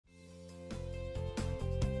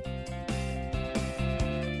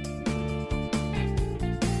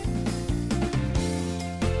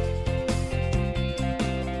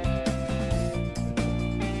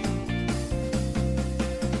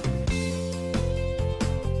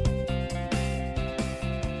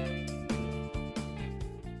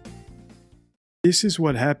This is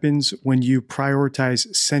what happens when you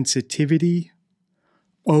prioritize sensitivity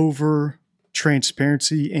over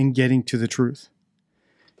transparency and getting to the truth.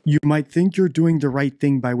 You might think you're doing the right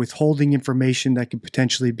thing by withholding information that could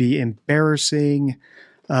potentially be embarrassing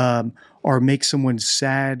or make someone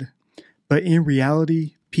sad. But in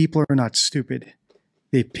reality, people are not stupid.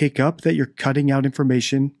 They pick up that you're cutting out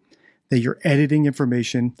information, that you're editing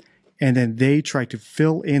information, and then they try to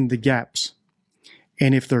fill in the gaps.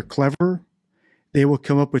 And if they're clever, they will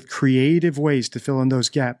come up with creative ways to fill in those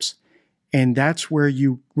gaps. And that's where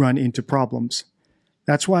you run into problems.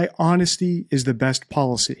 That's why honesty is the best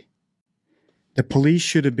policy. The police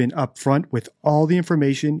should have been upfront with all the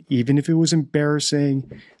information, even if it was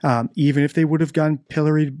embarrassing, even if they would have gotten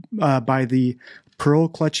pilloried by the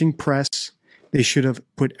pearl-clutching press. They should have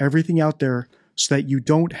put everything out there so that you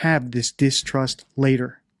don't have this distrust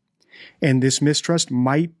later. And this mistrust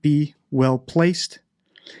might be well placed.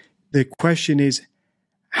 The question is,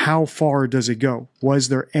 how far does it go? Was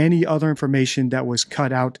there any other information that was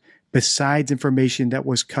cut out besides information that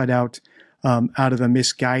was cut out of a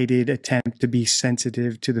misguided attempt to be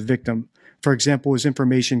sensitive to the victim? For example, was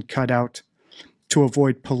information cut out to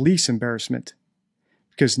avoid police embarrassment?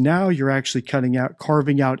 Because now you're actually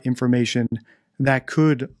carving out information that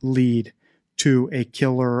could lead to a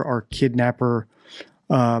killer or kidnapper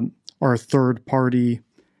or a third party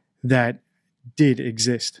that did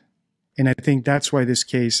exist. And I think that's why this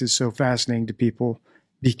case is so fascinating to people,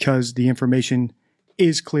 because the information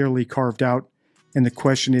is clearly carved out. And the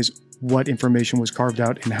question is, what information was carved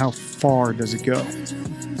out and how far does it go?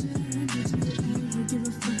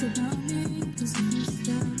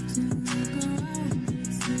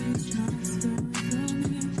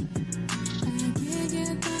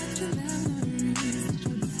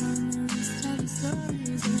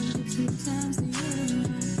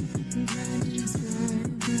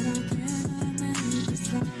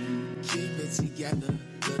 Together,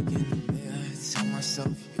 look in the mirror, tell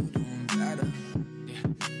myself you're doing better.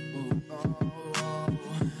 Yeah. Ooh,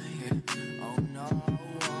 yeah. Oh no,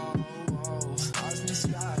 stars in the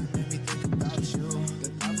sky made me think about you. The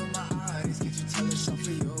love in my eyes, get you tell yourself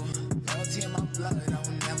for you. Loyalty in my blood, I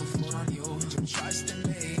will never fool on you. Put your trust in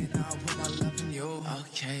me, and I'll put my love in you.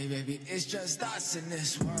 Okay, baby, it's just us in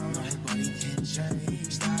this world. Nobody can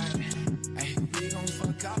change that. Hey, we gon'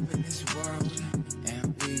 fuck up in this world,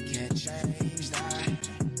 and we can't change that.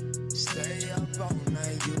 Stay up all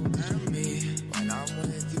night, you and me. When I'm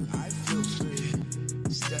with you, I feel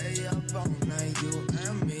free. Stay up all night, you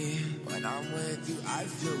and me. When I'm with you, I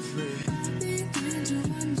feel free.